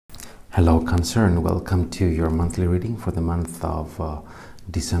Hello Cancer, and welcome to your monthly reading for the month of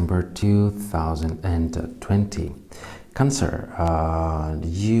December 2020. Cancer,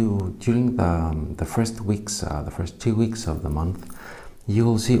 you during the first weeks, the first 2 weeks of the month, you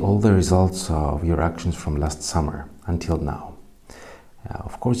will see all the results of your actions from last summer until now.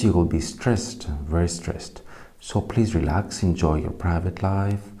 Of course, you will be stressed, very stressed. So please relax, enjoy your private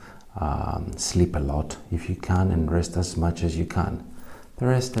life, sleep a lot if you can, and rest as much as you can. The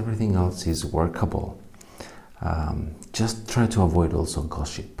rest, everything else is workable. Just try to avoid also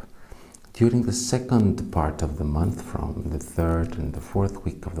gossip. During the second part of the month, from the third and the fourth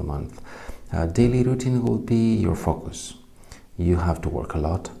week of the month, daily routine will be your focus. You have to work a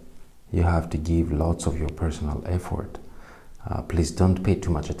lot. You have to give lots of your personal effort. Please don't pay too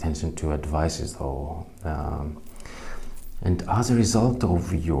much attention to advices though. And as a result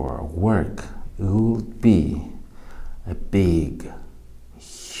of your work, it will be a big,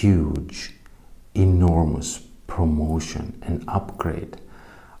 huge, enormous promotion and upgrade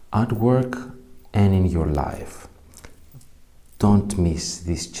at work and in your life. Don't miss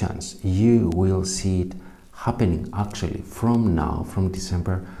this chance. You will see it happening actually from now, from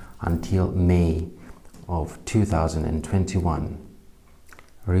December until May of 2021.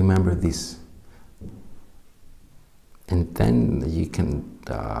 Remember this. And then you can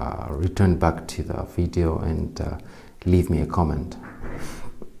return back to the video and leave me a comment.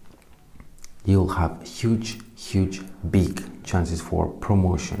 You'll have huge, big chances for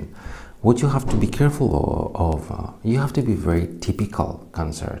promotion. What you have to be careful of, you have to be very typical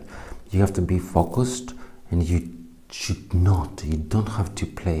Cancer. You have to be focused, and you don't have to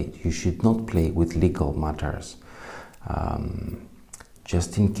play. You should not play with legal matters.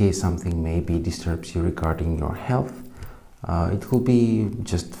 Just in case something maybe disturbs you regarding your health, it will be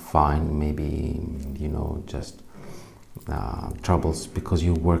just fine. Maybe, just troubles because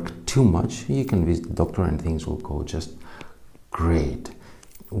you work too much. You can visit the doctor and things will go just great.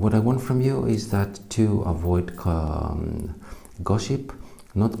 What I want from you is that to avoid gossip,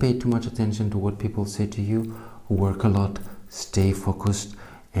 not pay too much attention to what people say to you, work a lot, stay focused,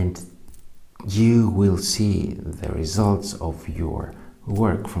 and you will see the results of your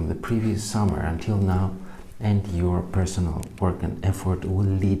work from the previous summer until now, and your personal work and effort will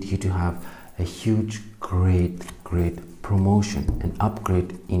lead you to have a huge, great promotion and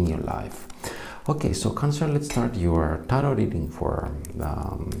upgrade in your life. Okay, so Cancer, let's start your tarot reading for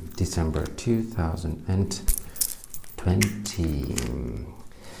December 2020.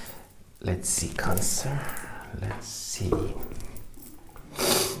 Let's see, Cancer. Let's see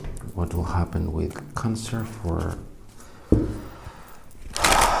what will happen with Cancer for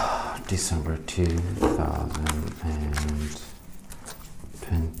December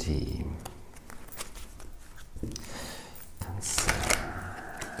 2020. Cancer.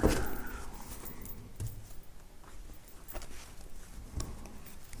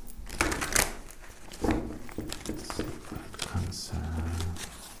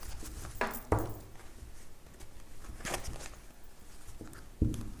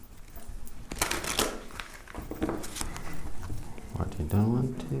 What you don't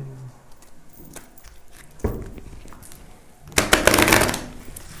want to.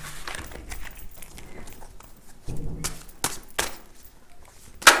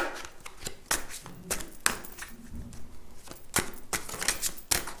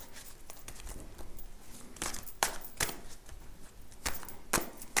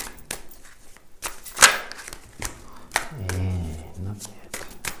 Not yet.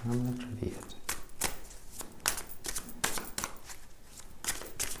 I'm not ready yet.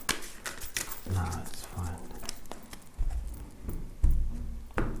 No, it's fine.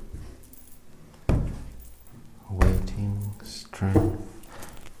 Waiting, strength.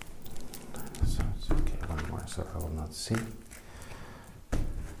 So it's okay. One more, so I will not see. I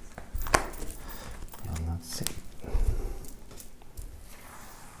will not see.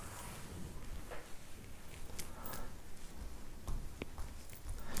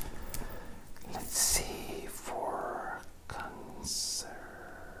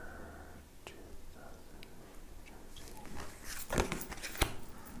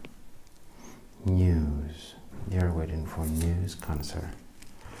 News. You're waiting for news, Cancer.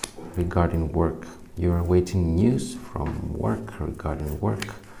 Regarding work. You're awaiting news from work regarding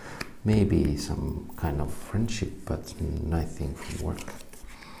work. Maybe some kind of friendship, but nothing from work.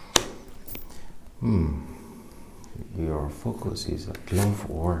 Your focus is at love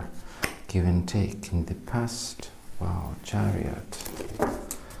or give and take in the past. Wow, Chariot.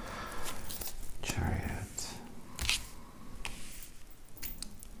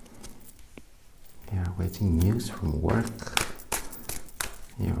 You're waiting news from work.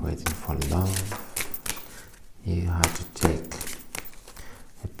 You're waiting for love. You have to take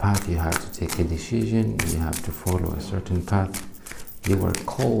a path, you have to take a decision, you have to follow a certain path. You are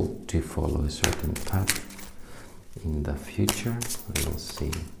called to follow a certain path. In the future, we will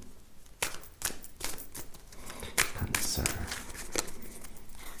see. Cancer.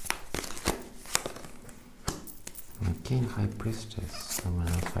 Again, High Priestess. Someone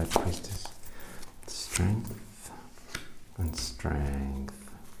else, High Priestess. Strength and strength.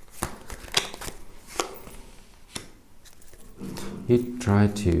 You try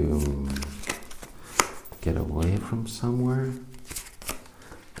to get away from somewhere.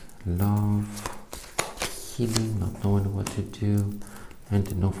 Love, healing, not knowing what to do, and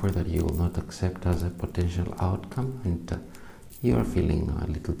to know for that you will not accept as a potential outcome, and you are feeling a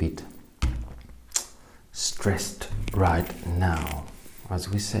little bit stressed right now. As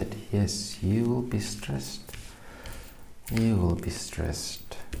we said, yes, you will be stressed. You will be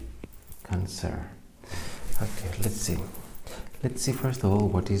stressed. Cancer. Okay, let's see. Let's see first of all,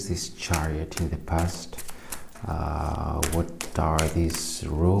 what is this Chariot in the past? What are these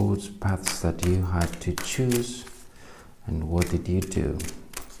roads, paths that you had to choose, and what did you do?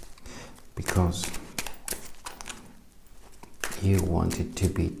 Because you wanted to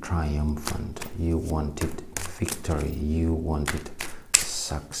be triumphant, you wanted victory, you wanted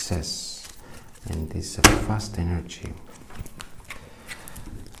success, and this is a fast energy.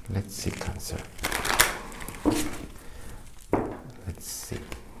 Let's see, Cancer. Let's see.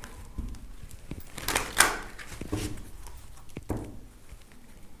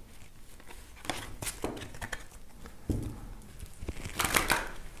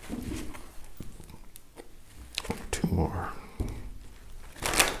 Two more.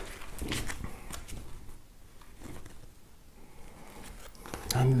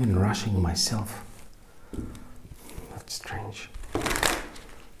 I'm even rushing myself. That's strange.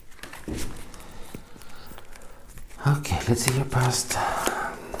 Okay, let's see your past.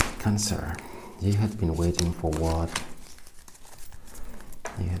 Cancer. You had been waiting for what?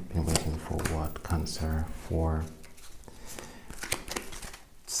 You had been waiting for what, Cancer? For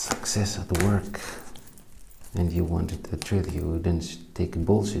success at work. And you wanted the truth. You didn't take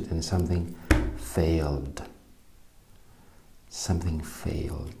bullshit, and something failed. Something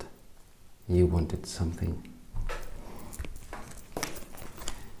failed. You wanted something.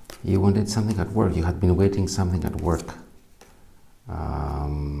 You wanted something at work. You had been waiting something at work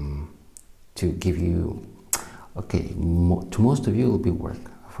to give you. Okay, to most of you it will be work.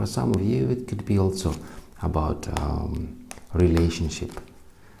 For some of you it could be also about relationship,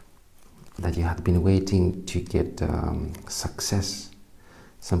 that you had been waiting to get success,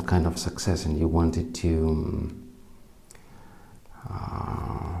 some kind of success, and you wanted to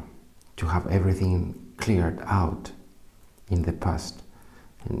have everything cleared out in the past,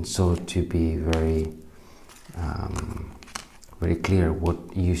 and so to be very very clear what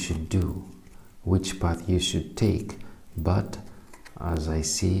you should do, which path you should take. But as I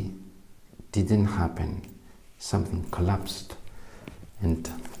see, didn't happen. Something collapsed, and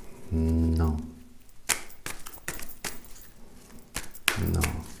no,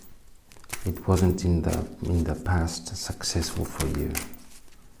 it wasn't in the past successful for you.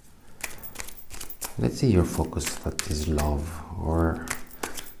 Let's see your focus. That is love, or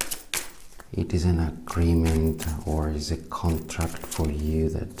it is an agreement, or is a contract for you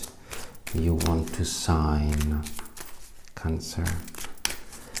that you want to sign, Cancer.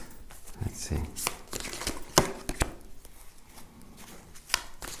 Let's see.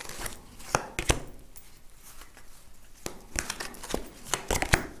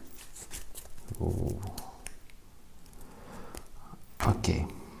 Ooh. Okay.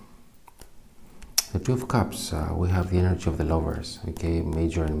 The Two of Cups, we have the energy of the lovers, okay,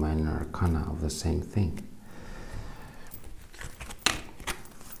 major and minor arcana of the same thing.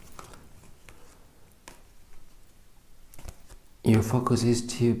 Your focus is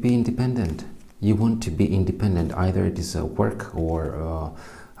to be independent. You want to be independent, either it is a work or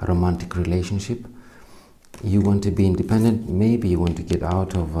a romantic relationship. You want to be independent. Maybe you want to get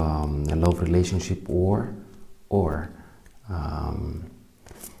out of a love relationship or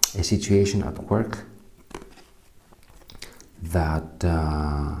a situation at work that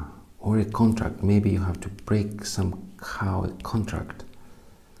or a contract. Maybe you have to break somehow a contract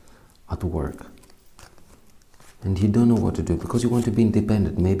at work, and you don't know what to do because you want to be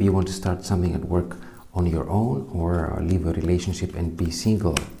independent. Maybe you want to start something at work on your own, or leave a relationship and be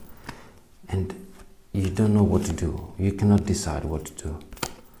single, and you don't know what to do. You cannot decide what to do,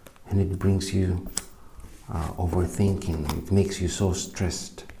 and it brings you overthinking. It makes you so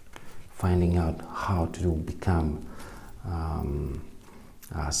stressed, finding out how to become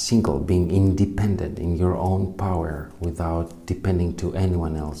single, being independent in your own power without depending to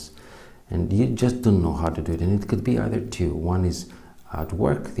anyone else. And you just don't know how to do it. And it could be either two. One is at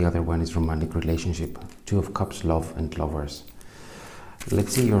work, the other one is romantic relationship. Two of Cups, love and lovers.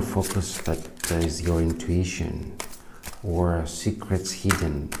 Let's see your focus, that is your intuition or secrets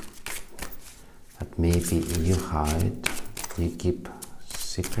hidden that maybe you hide, you keep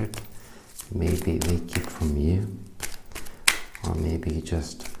secret, maybe they keep from you, or maybe you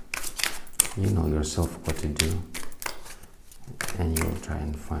just, you know yourself what to do and you'll try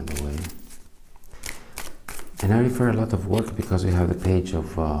and find a way. And I refer a lot of work because we have the page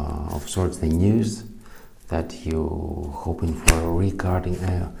of Swords, the news that you're hoping for regarding.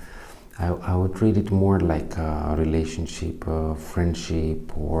 I would read it more like a relationship,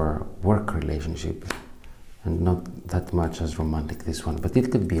 friendship, or work relationship, and not that much as romantic, this one. But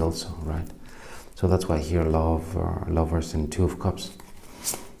it could be also, right? So that's why here love, lovers, and Two of Cups.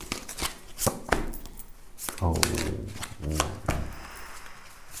 Oh, the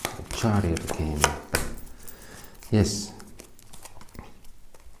Chariot came. Yes.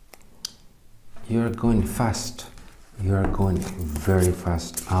 You are going fast. You are going very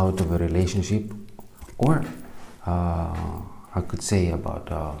fast out of a relationship, or I could say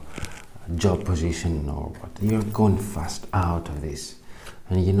about a job position or what. You're going fast out of this,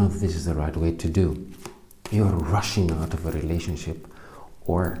 and you know this is the right way to do. You're rushing out of a relationship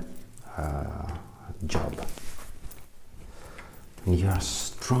or a job. And you are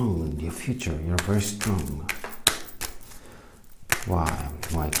strong in your future. You're very strong. Why?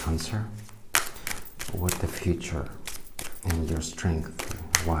 Why Cancer? What the future and your strength?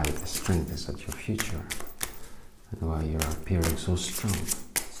 Why the strength is at your future, and why you're appearing so strong.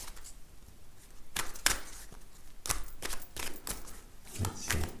 Let's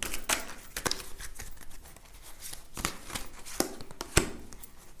see.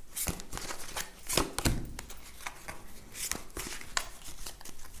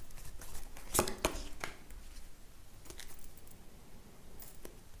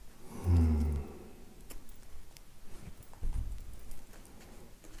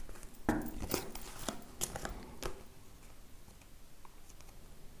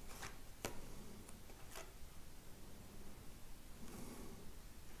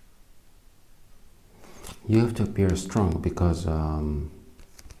 You have to appear strong because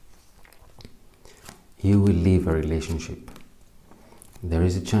you will leave a relationship. There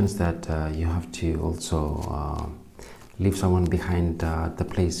is a chance that you have to also leave someone behind the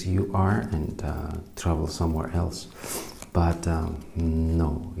place you are and travel somewhere else. But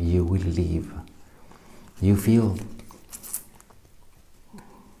no, you will leave. You feel,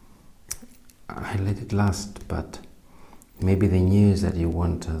 I let it last, but maybe the news that you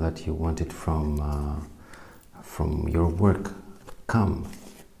wanted from your work come,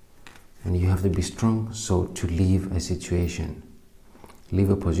 and you have to be strong. So to leave a situation,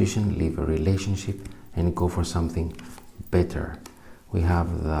 leave a position, leave a relationship, and go for something better. We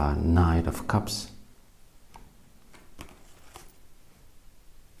have the Knight of Cups.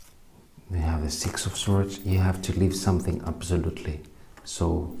 We have the Six of Swords. You have to leave something absolutely.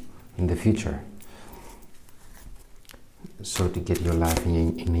 So in the future, so to get your life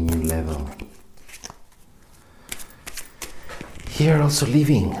in a new level. Here also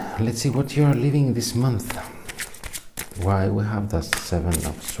living. Let's see what you are living this month. Why we have the Seven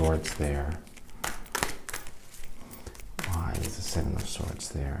of Swords there? Why is the Seven of Swords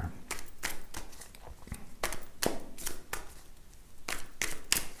there?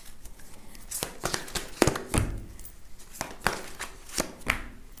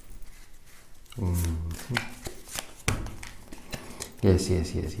 Yes.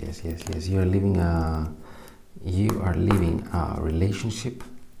 You are living a relationship,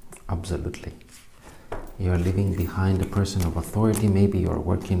 absolutely. You are living behind a person of authority. Maybe you are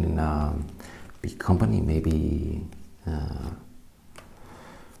working in a big company. Maybe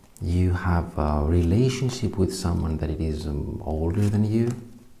you have a relationship with someone that it is older than you.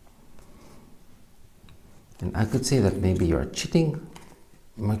 And I could say that maybe you are cheating.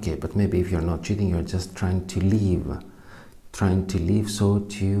 Okay, but maybe if you're not cheating, you're just trying to leave so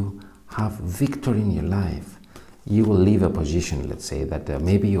to have victory in your life. You will leave a position, let's say that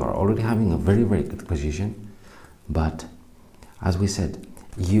maybe you are already having a very, very good position, but as we said,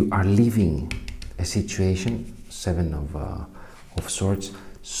 you are leaving a situation, Seven of Swords,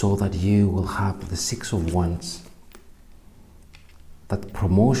 so that you will have the Six of Wands, that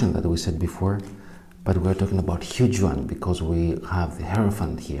promotion that we said before, but we're talking about huge one because we have the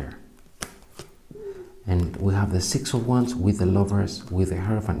Hierophant here. And we have the Six of Wands with the Lovers, with the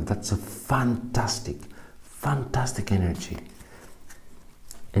Hierophant. That's a fantastic energy.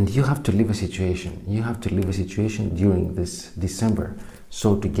 And you have to live a situation. You have to live a situation during this December,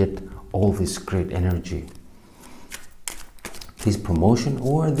 so to get all this great energy, this promotion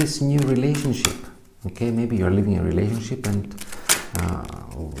or this new relationship. Okay, maybe you're living a relationship and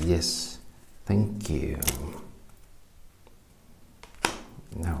yes, thank you.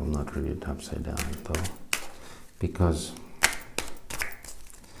 I will not read it upside down though, because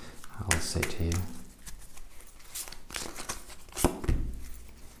I'll say to you,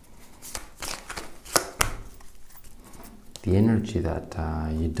 the energy that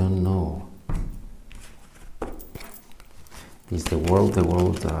you don't know is the world. The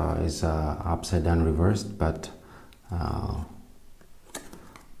world is upside down reversed, but I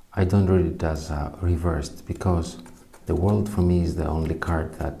don't read it as reversed, because the world for me is the only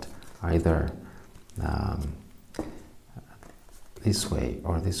card that either this way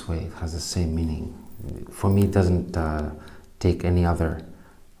or this way has the same meaning. For me, it doesn't take any other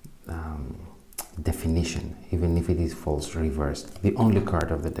definition, even if it is false reversed. The only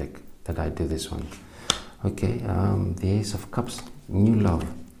card of the deck that I do this one. Okay, the Ace of Cups, new love,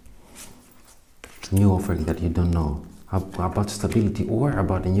 new offering that you don't know, about stability or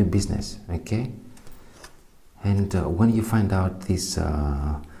about a new business. Okay, and when you find out this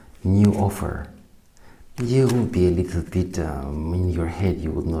new offer, you will be a little bit in your head. You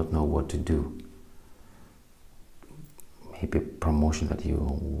would not know what to do. Maybe a promotion that you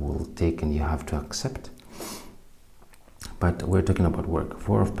will take and you have to accept. But we're talking about work.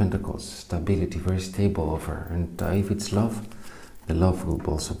 Four of Pentacles, stability, very stable offer. And if it's love, the love will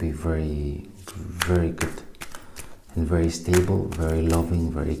also be very, very good and very stable, very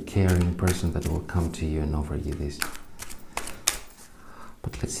loving, very caring person that will come to you and offer you this.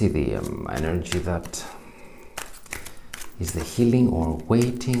 But let's see the energy that is the healing or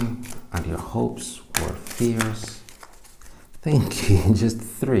waiting, and your hopes or fears. Thank you, just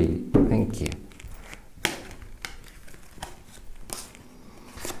 3, thank you.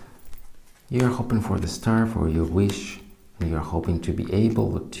 You're hoping for the star, for your wish, and you're hoping to be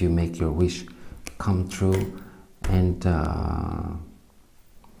able to make your wish come true, and to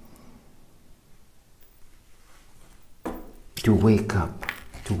wake up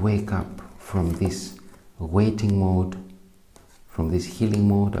from this waiting mode, from this healing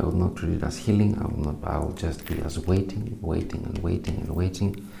mode. I will not read it as healing. I will just be as waiting,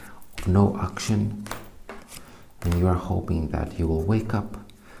 of no action. And you are hoping that you will wake up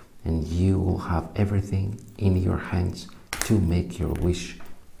and you will have everything in your hands to make your wish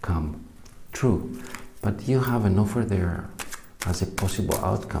come true. But you have an offer there as a possible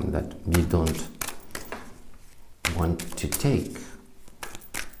outcome that you don't want to take,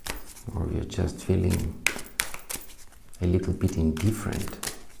 or you're just feeling a little bit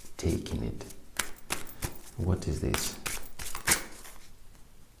indifferent taking it. What is this?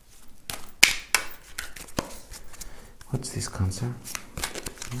 What's this, Cancer?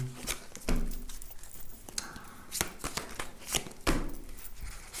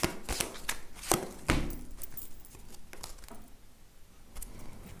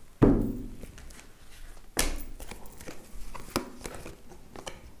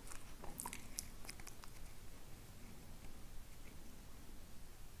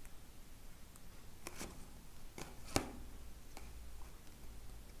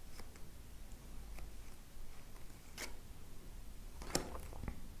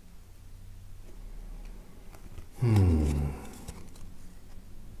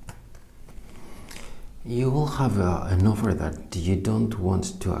 You will have an offer that you don't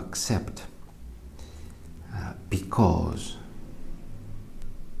want to accept because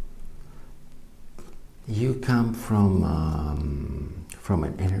you come from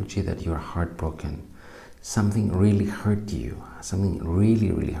an energy that you're heartbroken. Something really hurt you. Something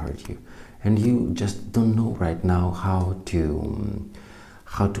really hurt you, and you just don't know right now how to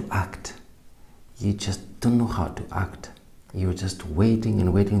act. You just don't know how to act. You're just waiting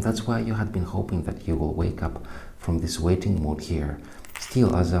and waiting. That's why you had been hoping that you will wake up from this waiting mode here.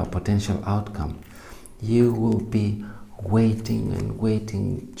 Still, as a potential outcome, you will be waiting and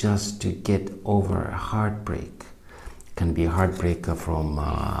waiting just to get over a heartbreak. Can be a heartbreak from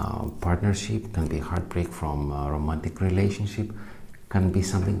partnership, can be a heartbreak from a romantic relationship, can be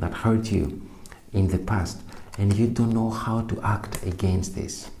something that hurt you in the past, and you don't know how to act against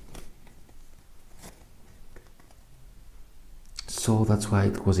this. So that's why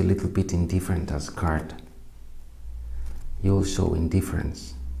it was a little bit indifferent as card. You'll show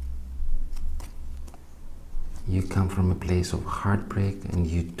indifference. You come from a place of heartbreak and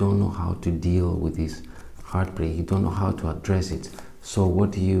you don't know how to deal with this heartbreak. You don't know how to address it. So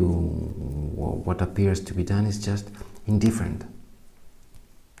what appears to be done is just indifferent.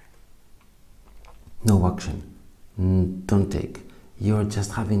 No action. Don't take. You're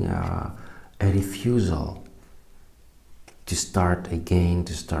just having a refusal to start again,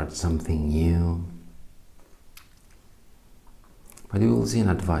 to start something new. But you will see an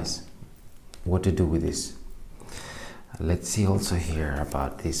advice what to do with this. Let's see also here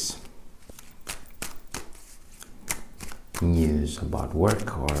about this news about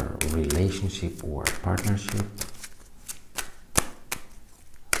work or relationship or partnership.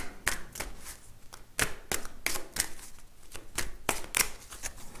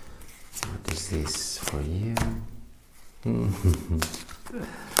 What is this for you?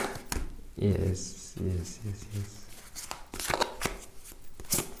 Yes.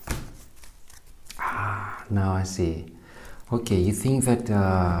 Now I see. Okay, you think that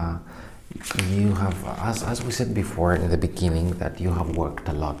you have, as we said before in the beginning, that you have worked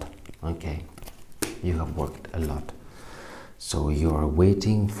a lot. Okay, you have worked a lot. So you are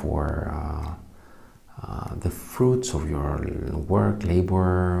waiting for the fruits of your work,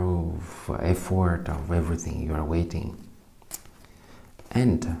 labor, of effort, of everything. You are waiting.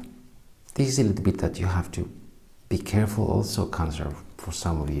 And this is a little bit that you have to be careful also, Cancer, for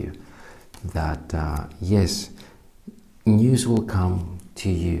some of you, that yes, news will come to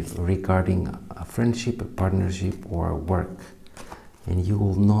you regarding a friendship, a partnership, or work, and you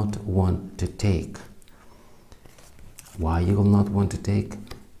will not want to take. Why you will not want to take?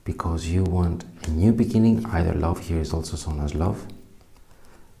 Because you want a new beginning. Either love, here is also shown as love,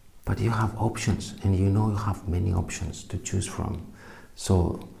 but you have options, and you know you have many options to choose from.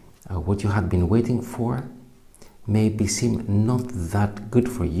 So what you had been waiting for maybe seem not that good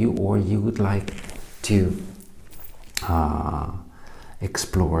for you, or you would like to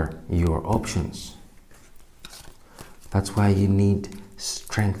explore your options. That's why you need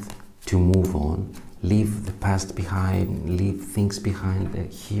strength to move on, leave the past behind, leave things behind.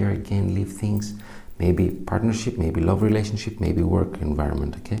 Here again, leave things, maybe partnership, maybe love relationship, maybe work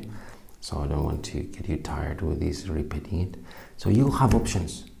environment. Okay, so I don't want to get you tired with this repeating it. So you'll have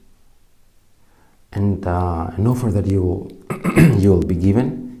options, and an offer that you will be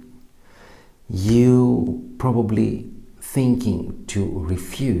given, you probably thinking to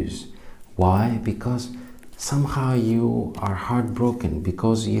refuse. Why? Because somehow you are heartbroken,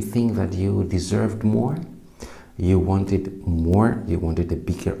 because you think that you deserved more, you wanted more, you wanted a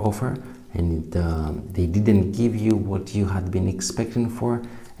bigger offer, and they didn't give you what you had been expecting for,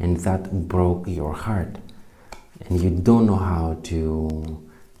 and that broke your heart, and you don't know how to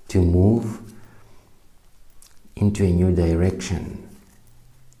move into a new direction.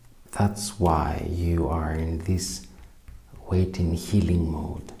 That's why you are in this waiting, healing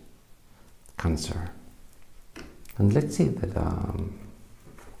mode, Cancer. And let's see that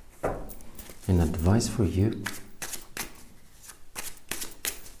an advice for you.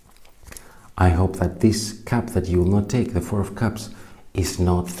 I hope that this cup that you will not take, the Four of Cups, is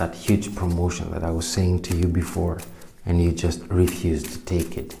not that huge promotion that I was saying to you before, and you just refuse to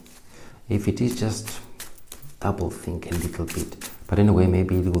take it. If it is, just double think a little bit. But anyway,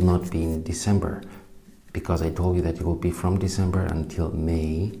 maybe it will not be in December, because I told you that it will be from December until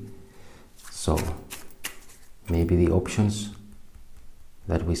May. So maybe the options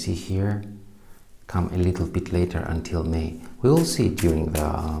that we see here come a little bit later until May. We will see during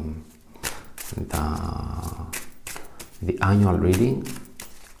the annual reading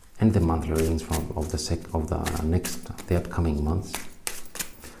and the monthly readings of the upcoming months.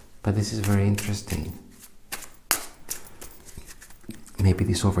 But this is very interesting. Maybe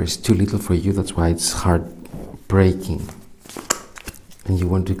this offer is too little for you, that's why it's heartbreaking, and you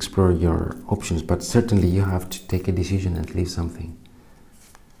want to explore your options, but certainly you have to take a decision and leave something.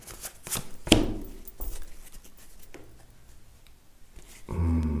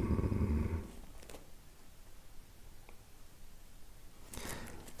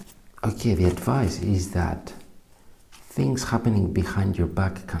 Okay, the advice is that things happening behind your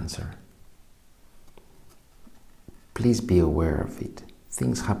back, Cancer. Please be aware of it.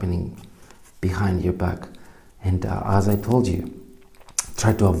 Things happening behind your back. And as I told you,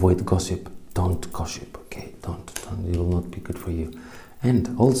 try to avoid gossip. Don't gossip, okay? Don't. It will not be good for you.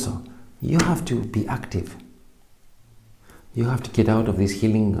 And also, you have to be active. You have to get out of this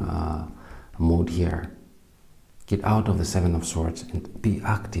healing mode here. Get out of the Seven of Swords and be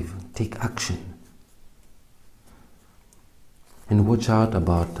active. Take action. And watch out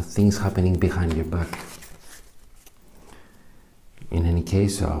about things happening behind your back. In any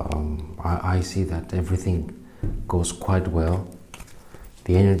case, I see that everything goes quite well.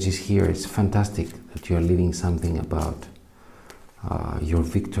 The energies here is fantastic, that you are living something about your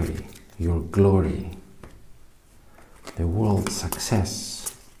victory, your glory, the world's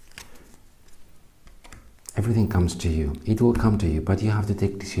success. everything comes to you. It will come to you, but you have to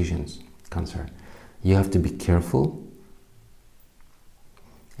take decisions, Cancer. You have to be careful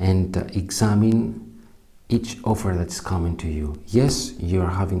and examine each offer that's coming to you. Yes, you're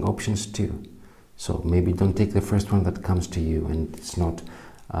having options too. So maybe don't take the first one that comes to you and it's not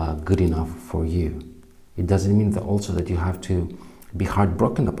good enough for you. It doesn't mean that also that you have to be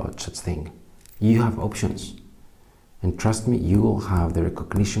heartbroken about such thing. You have options. And trust me, you will have the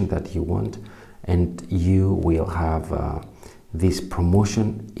recognition that you want, and you will have this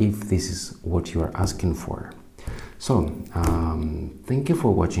promotion if this is what you are asking for. So, thank you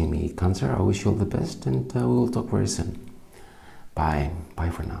for watching me, Cancer. I wish you all the best, and we will talk very soon. Bye.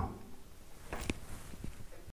 Bye for now.